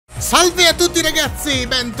Salve a tutti ragazzi,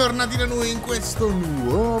 bentornati da noi in questo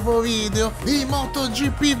nuovo video di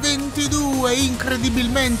MotoGP 22.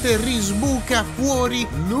 Incredibilmente risbuca fuori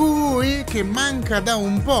lui che manca da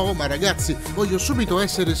un po', ma ragazzi voglio subito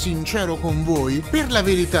essere sincero con voi. Per la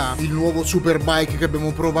verità il nuovo Superbike che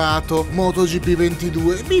abbiamo provato, MotoGP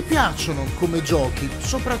 22, mi piacciono come giochi,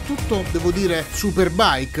 soprattutto devo dire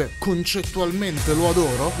Superbike, concettualmente lo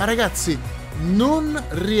adoro, ma ragazzi non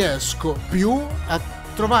riesco più a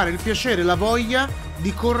trovare il piacere e la voglia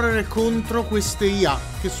di correre contro queste IA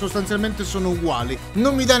che sostanzialmente sono uguali.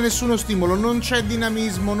 Non mi dà nessuno stimolo, non c'è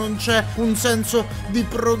dinamismo, non c'è un senso di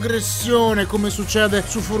progressione come succede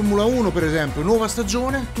su Formula 1 per esempio. Nuova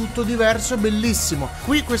stagione, tutto diverso, bellissimo.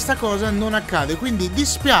 Qui questa cosa non accade, quindi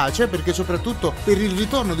dispiace perché soprattutto per il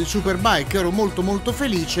ritorno di Superbike ero molto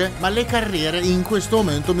felice, ma le carriere in questo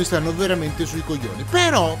momento mi stanno veramente sui coglioni.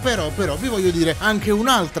 Però vi voglio dire anche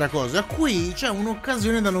un'altra cosa, qui c'è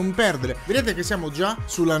un'occasione da non perdere. Vedete che siamo già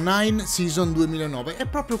sulla 9 Season 2009, è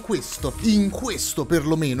proprio questo, in questo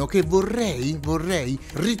perlomeno, che vorrei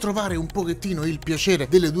ritrovare un pochettino il piacere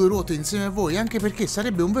delle due ruote insieme a voi, anche perché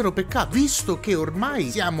sarebbe un vero peccato, visto che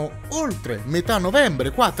ormai siamo oltre metà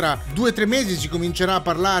novembre, qua tra 2 o 3 mesi si comincerà a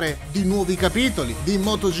parlare di nuovi capitoli, di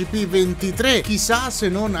MotoGP 23, chissà se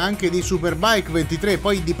non anche di Superbike 23,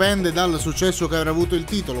 poi dipende dal successo che avrà avuto il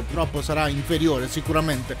titolo, purtroppo sarà inferiore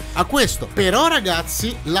sicuramente a questo. Però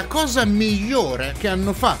ragazzi, la cosa migliore che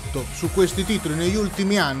hanno fatto su questi titoli negli ultimi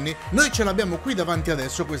anni, noi ce l'abbiamo qui davanti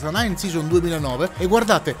adesso, questa 9 Season 2009, e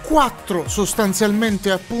guardate, 4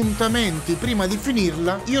 sostanzialmente appuntamenti prima di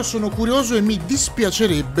finirla. Io sono curioso e mi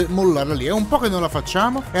dispiacerebbe mollarla lì, è un po' che non la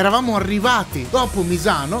facciamo, eravamo arrivati dopo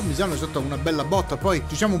Misano è stata una bella botta, poi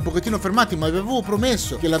ci siamo un pochettino fermati, ma vi avevo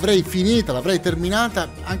promesso che l'avrei finita, l'avrei terminata,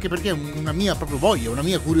 anche perché è una mia proprio voglia, una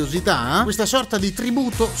mia curiosità, questa sorta di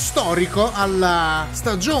tributo storico alla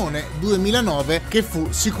stagione 2009 che fu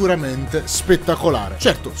sicuramente spettacolare.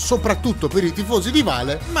 Certo, soprattutto per i tifosi di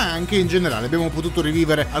Vale, ma anche in generale. Abbiamo potuto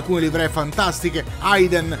rivivere alcune livree fantastiche,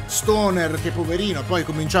 Hayden, Stoner, che poverino poi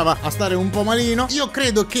cominciava a stare un po' malino. Io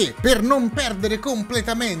credo che per non perdere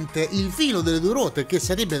completamente il filo delle due ruote, che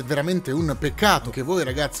sarebbe veramente un peccato, che voi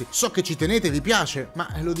ragazzi so che ci tenete, vi piace, ma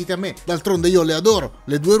lo dite a me, d'altronde io le adoro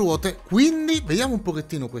le due ruote, quindi vediamo un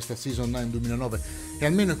pochettino questa Season 9 2009 e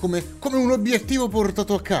almeno come un obiettivo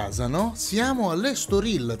portato a casa, no? Siamo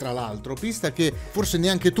all'Estoril, tra l'altro, pista che forse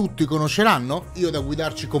neanche tutti conosceranno, io da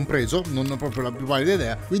guidarci compreso, non ho proprio la più valida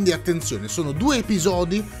idea, quindi attenzione, sono 2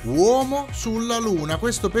 episodi uomo sulla luna,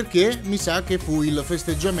 questo perché mi sa che fu il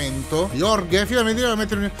festeggiamento di Jorge, finalmente doveva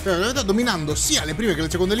mettere dominando sia le prime che le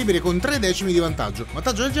seconde libere con 3 decimi di vantaggio.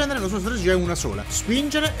 Vantaggio del genere, la sua strategia è una sola: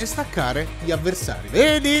 spingere e staccare gli avversari.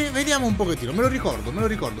 Vediamo un pochettino, me lo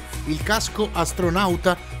ricordo, il casco astronauta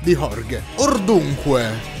di Jorge. Ordunque,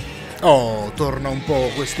 oh, torna un po'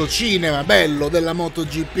 questo cinema bello della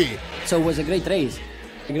MotoGP. So it was a great race,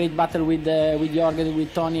 a great battle with Jorge,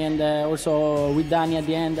 with Tony and also with Dani at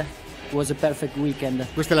the end. It was a perfect weekend.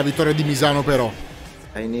 Questa è la vittoria di Misano però.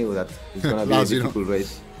 I knew that it's gonna be a difficult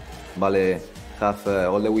race. Vale have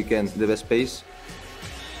all the weekend the best pace.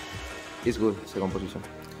 It's good, second position.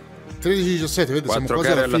 13-17, vedete, siamo 4 quasi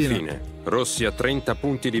gare alla alla fine. Rossi ha 30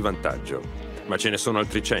 punti di vantaggio, ma ce ne sono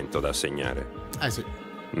altri 100 da assegnare. Sì.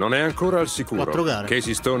 Non è ancora al sicuro. 4 gare.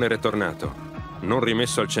 Casey Stoner è tornato, non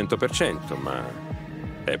rimesso al 100%, ma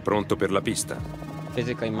è pronto per la pista.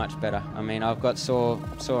 Physically much better. I mean, I've got sore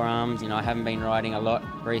arms, you know, I haven't been riding a lot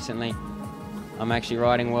recently. I'm actually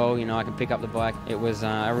riding well, you know, I can pick up the bike. It was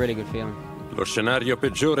a really good feeling. Lo scenario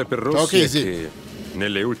peggiore per Rossi è che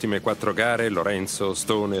nelle ultime 4 gare Lorenzo,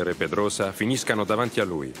 Stoner e Pedrosa finiscano davanti a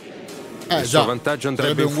lui. Il suo vantaggio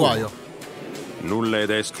andrebbe in fumo. Nulla è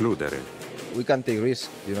da escludere. We can take risk,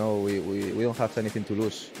 you know, we don't have anything to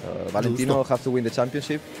lose. Valentino have to win the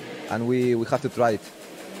championship and we have to try it.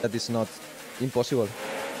 That is not impossible.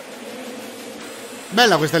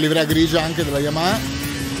 Bella questa livrea grigia anche della Yamaha.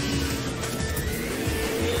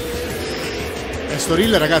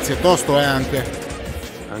 Estoril ragazzi è tosto anche.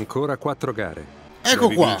 Ancora 4 gare. Ecco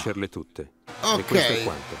devi qua. vincerle tutte. Ok. E questo è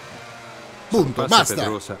quanto. Punto, Passa basta.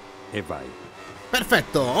 Pedrosa e vai.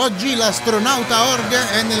 Perfetto, oggi l'astronauta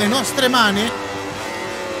Jorge è nelle nostre mani.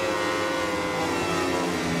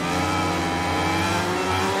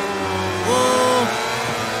 Oh.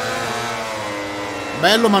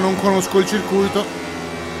 Bello, ma non conosco il circuito.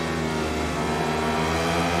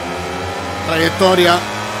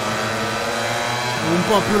 Traiettoria un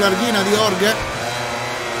po' più larghina di Jorge.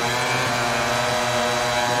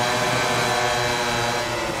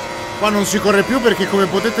 Qua non si corre più perché, come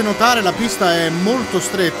potete notare, la pista è molto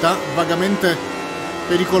stretta, vagamente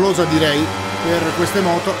pericolosa direi per queste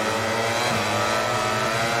moto.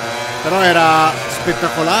 Però era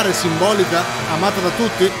spettacolare, simbolica, amata da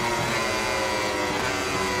tutti.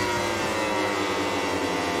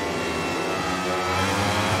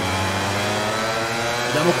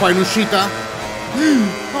 Vediamo qua in uscita.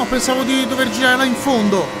 No, pensavo di dover girare là in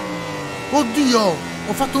fondo. Oddio,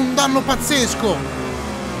 ho fatto un danno pazzesco.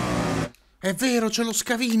 È vero, c'è lo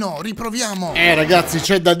scavino, riproviamo. Ragazzi,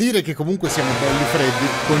 c'è da dire che comunque siamo belli freddi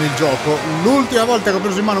con il gioco. L'ultima volta che ho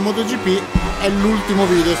preso in mano MotoGP è l'ultimo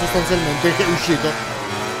video sostanzialmente che è uscito.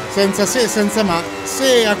 Senza se, senza ma.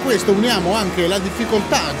 Se a questo uniamo anche la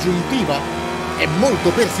difficoltà aggiuntiva e molto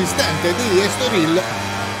persistente di Estoril,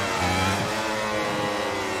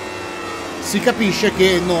 si capisce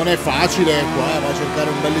che non è facile. Qua va a cercare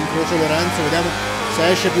un bel incrocio Lorenzo, vediamo se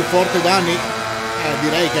esce più forte Dani.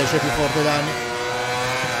 Direi che esce più forte Dani.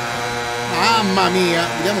 Mamma mia,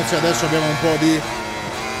 vediamo se adesso abbiamo un po' di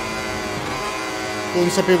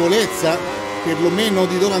consapevolezza perlomeno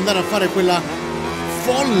di dove andare a fare quella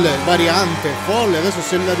folle variante. Folle, adesso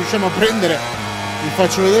se la riusciamo a prendere vi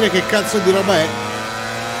faccio vedere che cazzo di roba è.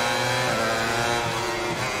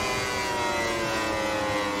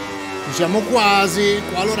 Ci siamo quasi.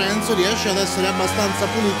 Qua Lorenzo riesce ad essere abbastanza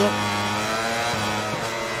pulito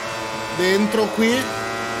dentro qui.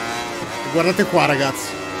 Guardate qua ragazzi,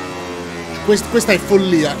 questa è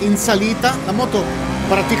follia. In salita la moto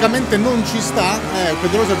praticamente non ci sta.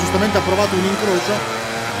 Pedrosa giustamente ha provato un incrocio,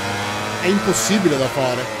 è impossibile da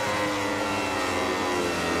fare.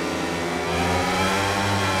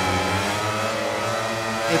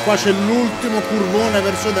 E qua c'è l'ultimo curvone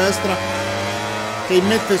verso destra che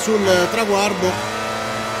immette sul traguardo.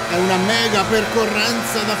 È una mega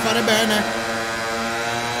percorrenza da fare bene.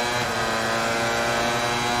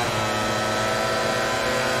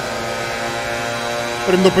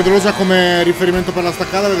 Prendo Pedrosa come riferimento per la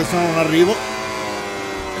staccata perché sennò non arrivo.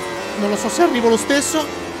 Non lo so se arrivo lo stesso.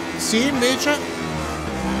 Sì, invece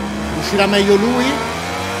uscirà meglio lui.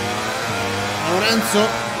 Lorenzo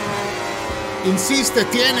insiste,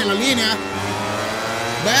 tiene la linea.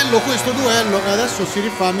 Bello questo duello. E adesso si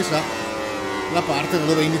rifà, mi sa, la parte da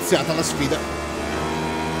dove è iniziata la sfida.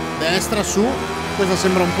 Destra su. Questa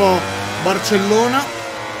sembra un po' Barcellona.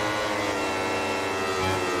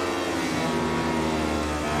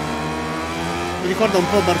 Mi ricorda un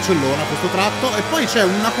po' Barcellona questo tratto. E poi c'è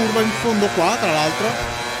una curva in fondo qua, tra l'altro,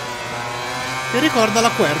 che ricorda la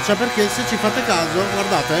Quercia, perché se ci fate caso,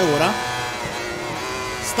 guardate, ora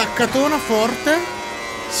staccatona forte,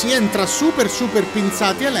 si entra super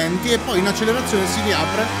pinzati e lenti e poi in accelerazione si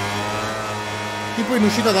riapre tipo in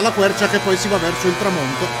uscita dalla Quercia, che poi si va verso il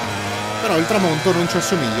tramonto. Però il tramonto non ci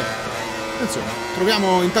assomiglia. Attenzione,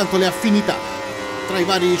 troviamo intanto le affinità tra i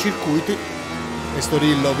vari circuiti.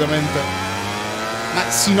 Estoril ovviamente. Ma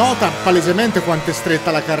si nota palesemente quanto è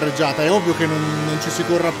stretta la carreggiata. È ovvio che non ci si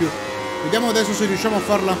corra più. Vediamo adesso se riusciamo a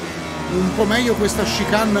farla un po' meglio questa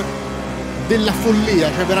chicane della follia.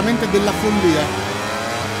 Cioè veramente della follia.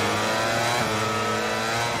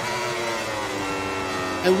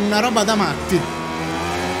 È una roba da matti.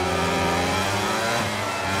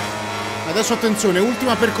 Adesso attenzione,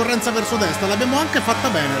 ultima percorrenza verso destra. L'abbiamo anche fatta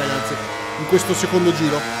bene ragazzi in questo secondo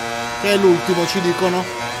giro, che è l'ultimo, ci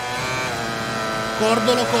dicono.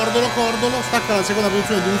 Cordolo, stacca la seconda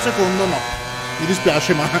posizione di un secondo, no, mi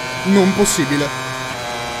dispiace ma non possibile.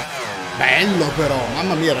 Bello però,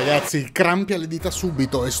 mamma mia ragazzi, crampi alle dita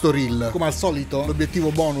subito Estoril. Come al solito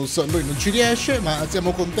l'obiettivo bonus a noi non ci riesce, ma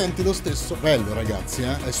siamo contenti lo stesso. Bello ragazzi,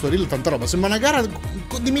 Estoril tanta roba, sembra una gara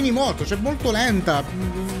di minimoto, cioè molto lenta.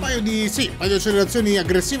 Un paio di accelerazioni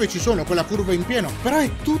aggressive ci sono, quella curva in pieno, però è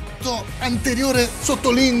tutto anteriore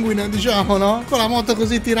sottolinguine, diciamo, no? Con la moto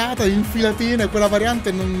così tirata, in filatine, quella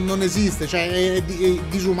variante non esiste, cioè è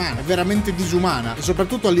disumana, è veramente disumana. E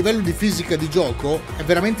soprattutto a livello di fisica di gioco è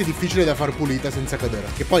veramente difficile da far pulita senza cadere.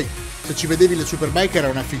 Che poi se ci vedevi le superbike era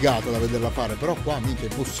una figata da vederla fare, però qua mica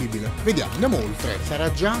è possibile. Vediamo, andiamo oltre.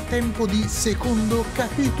 Sarà già tempo di secondo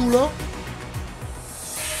capitolo?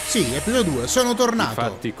 Sì, episodio 2, sono tornato. I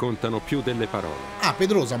fatti contano più delle parole. Ah,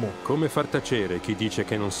 Pedrosa mo. Come far tacere chi dice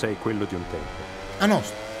che non sei quello di un tempo? Ah no,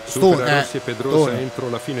 Supera Rossi e Pedrosa entro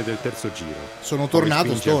la fine del terzo giro. Sono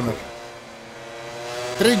tornato, Stoner.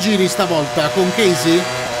 3 giri stavolta con Casey.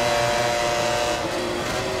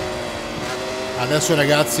 Adesso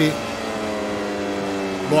ragazzi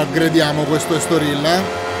lo aggrediamo questo Estoril,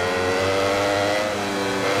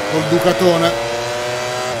 col Ducatone.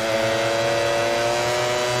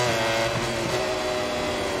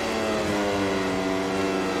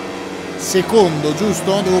 Secondo,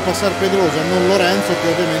 giusto? Devo passare Pedrosa, non Lorenzo, che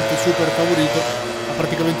ovviamente è super favorito, ha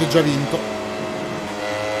praticamente già vinto.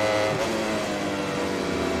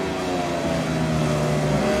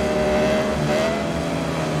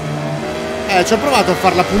 Ci ho provato a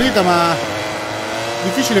farla pulita, ma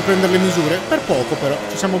difficile prendere le misure. Per poco però,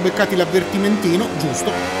 ci siamo beccati l'avvertimentino,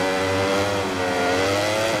 giusto.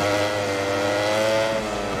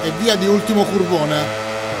 E via di ultimo curvone.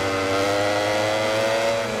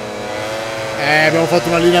 Abbiamo fatto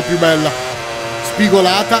una linea più bella.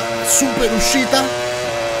 Spigolata, super uscita.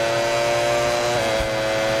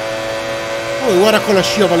 Oh, guarda con la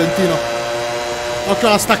scia, Valentino. Occhio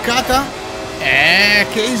alla staccata.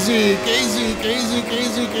 Casey.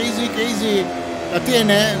 La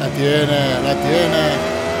tiene? La tiene.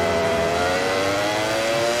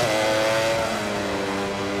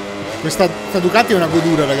 Questa Ducati è una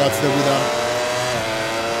godura, ragazzi, da guidare.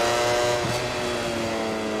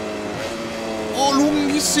 Oh,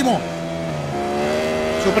 lunghissimo.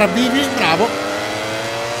 Sopravvivi, bravo.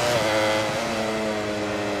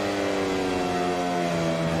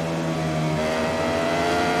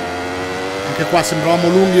 Anche qua sembravamo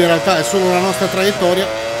lunghi, in realtà è solo la nostra traiettoria.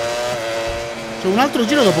 C'è un altro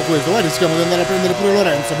giro dopo questo, rischiamo di andare a prendere pure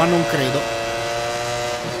Lorenzo, ma non credo.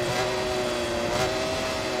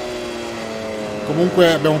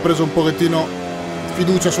 Comunque abbiamo preso un pochettino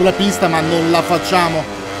fiducia sulla pista, ma non la facciamo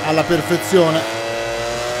alla perfezione.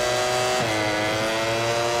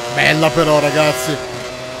 Bella però, ragazzi.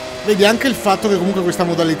 Vedi anche il fatto che comunque questa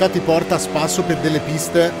modalità ti porta a spasso per delle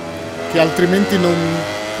piste che altrimenti non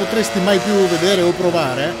potresti mai più vedere o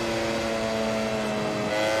provare.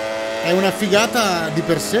 È una figata di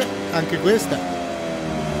per sé, anche questa.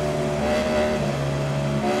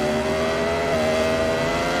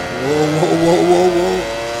 Wow.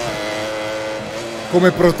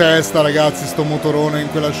 Come protesta, ragazzi, sto motorone in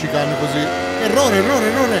quella chicane così. Errore.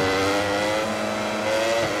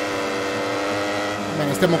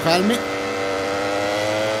 Bene, stiamo calmi.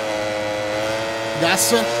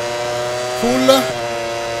 Gas. Full.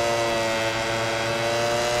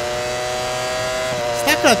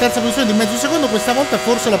 Stacca la terza posizione di mezzo secondo, questa volta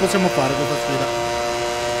forse la possiamo fare questa sfida.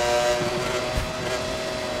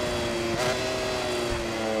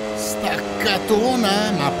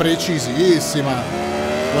 Staccatona, ma precisissima.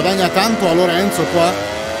 Guadagna tanto a Lorenzo qua.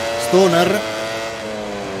 Stoner.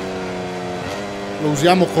 Lo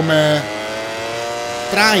usiamo come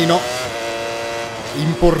traino.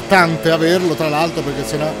 Importante averlo, tra l'altro, perché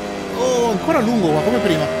sennò... Oh, ancora lungo qua, come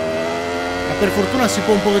prima. Ma per fortuna si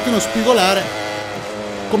può un pochettino spigolare.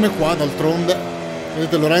 Come qua, d'altronde.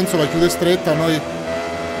 Vedete, Lorenzo la chiude stretta, noi...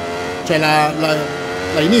 Cioè la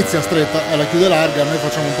inizia stretta e la chiude larga, noi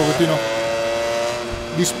facciamo un pochettino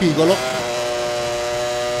di spigolo.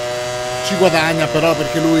 Ci guadagna però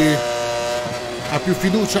perché lui ha più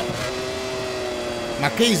fiducia. Ma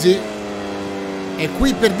Casey è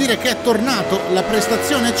qui per dire che è tornato, la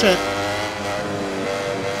prestazione c'è.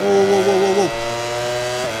 Oh.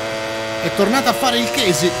 È tornata a fare il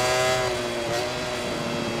Casey.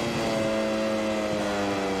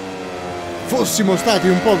 Fossimo stati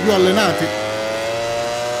un po' più allenati,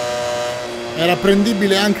 era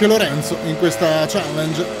prendibile anche Lorenzo in questa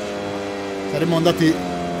challenge. Saremmo andati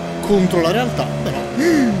contro la realtà, però.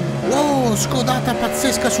 Wow, scodata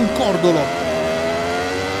pazzesca sul cordolo.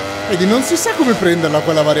 Vedi, non si sa come prenderla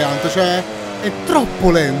quella variante, cioè è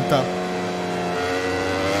troppo lenta.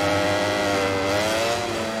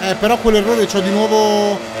 Però quell'errore c'ho di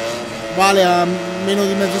nuovo, vale a meno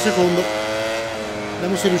di mezzo secondo.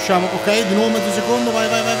 Vediamo se riusciamo. Ok, di nuovo mezzo secondo. Vai,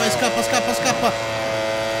 scappa.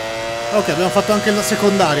 Ok, abbiamo fatto anche la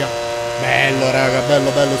secondaria. Bello, raga, bello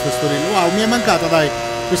sto storillo. Wow, mi è mancata, dai.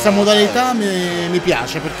 Questa modalità mi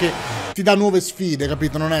piace perché ti dà nuove sfide,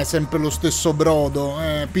 capito? Non è sempre lo stesso brodo.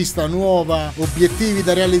 Pista nuova, obiettivi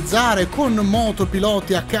da realizzare con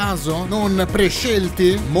motopiloti a caso, non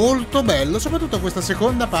prescelti. Molto bello, soprattutto questa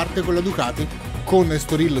seconda parte con la Ducati, con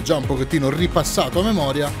Estoril già un pochettino ripassato a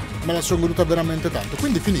memoria. Me la sono goduta veramente tanto.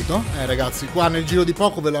 Quindi finito? Ragazzi, qua nel giro di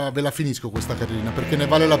poco ve la finisco questa carrina, perché ne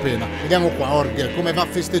vale la pena. Vediamo qua Orge come va a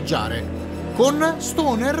festeggiare con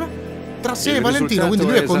Stoner tra sé e Valentino, quindi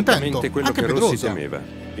lui è contento. Quello anche che Pedrosa. Rossi temeva.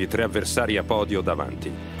 I tre avversari a podio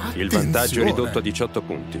davanti. Attenzione. Il vantaggio è ridotto a 18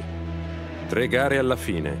 punti. 3 gare alla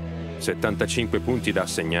fine, 75 punti da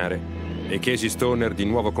assegnare e Casey Stoner di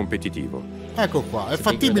nuovo competitivo. Ecco qua, è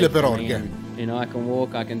fattibile per Orge. You know, I can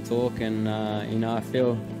walk, I can talk, and you know, I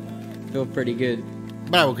feel pretty good.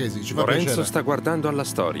 Bravo Casey, ci fa Lorenzo piacere. sta guardando alla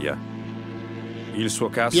storia. Il suo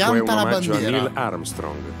casco Pianta è un la omaggio a bandiera. Neil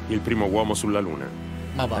Armstrong, il primo uomo sulla Luna.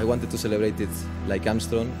 Ma va. I wanted to celebrate it like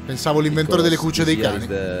Armstrong. Pensavo l'inventore delle cucce dei because cani.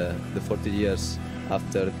 this year is the 40 years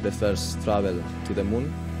after the first travel to the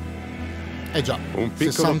moon. Già, Un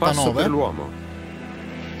piccolo 69. passo per l'uomo.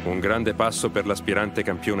 Un grande passo per l'aspirante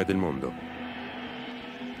campione del mondo.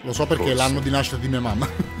 Lo so perché è l'anno di nascita di mia mamma.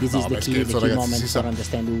 This is the key, scherzo, the key ragazzi, moment si sa. for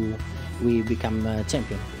understand who we become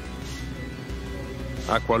champion.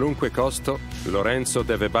 A qualunque costo, Lorenzo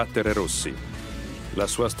deve battere Rossi. La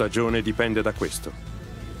sua stagione dipende da questo.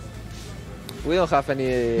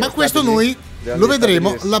 Ma questo noi lo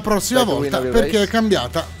vedremo la prossima volta perché è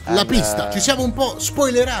cambiata la pista. Ci siamo un po'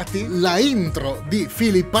 spoilerati la intro di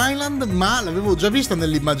Phillip Island, ma l'avevo già vista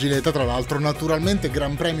nell'immaginetta, tra l'altro. Naturalmente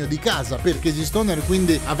Gran Premio di casa per Casey Stoner,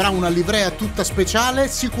 quindi avrà una livrea tutta speciale.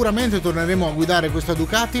 Sicuramente torneremo a guidare questa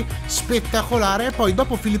Ducati spettacolare. E poi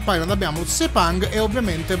dopo Phillip Island abbiamo Sepang e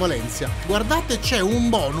ovviamente Valencia. Guardate, c'è un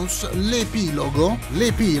bonus, l'epilogo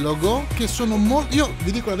che sono molto... Io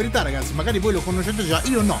vi dico la verità, ragazzi, magari voi lo conoscete già,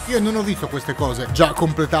 io no, io non ho visto queste cose già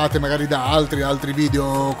completate magari da altri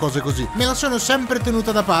video, cose così. Me la sono sempre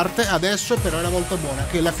tenuta da parte, adesso però è la volta buona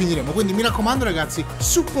che la finiremo. Quindi mi raccomando, ragazzi,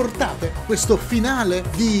 supportate questo finale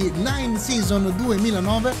di 9 Season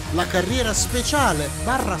 2009, la carriera speciale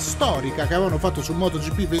 / storica che avevano fatto sul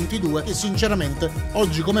MotoGP 22, che sinceramente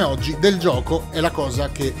oggi come oggi del gioco è la cosa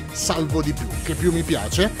che salvo di più, che più mi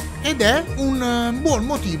piace, ed è un buon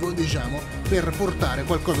motivo, diciamo, per portare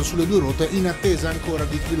qualcosa sulle due ruote in attesa ancora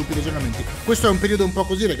di sviluppi e aggiornamenti. Questo è un periodo un po'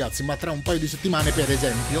 così, ragazzi, ma tra un paio di settimane, per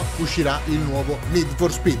esempio, uscirà il nuovo Need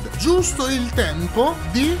for Speed. Giusto il tempo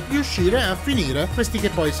di riuscire a finire questi che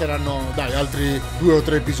poi saranno, dai, altri 2 o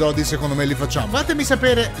 3 episodi, secondo me li facciamo. Fatemi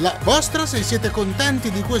sapere la vostra, se siete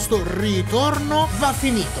contenti di questo ritorno. Va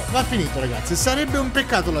finito, ragazzi. Sarebbe un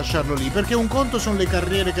peccato lasciarlo lì, perché un conto sono le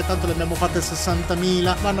carriere che tanto le abbiamo fatte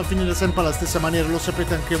 60.000, vanno a finire sempre alla stessa maniera, lo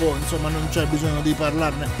sapete anche voi, insomma, non c'è bisogno di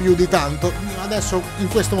parlarne più di tanto. Adesso in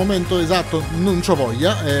questo momento esatto non c'ho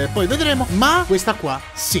voglia, poi vedremo, ma questa qua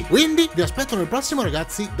sì. Quindi vi aspetto nel prossimo,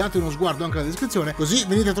 ragazzi. Date uno sguardo anche alla descrizione, così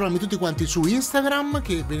venite a trovarmi tutti quanti su Instagram,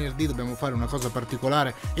 che venerdì dobbiamo fare una cosa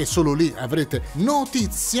particolare e solo lì avrete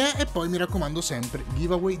notizie. E poi mi raccomando sempre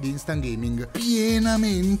giveaway di Instant Gaming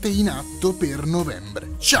pienamente in atto per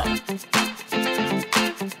novembre. Ciao!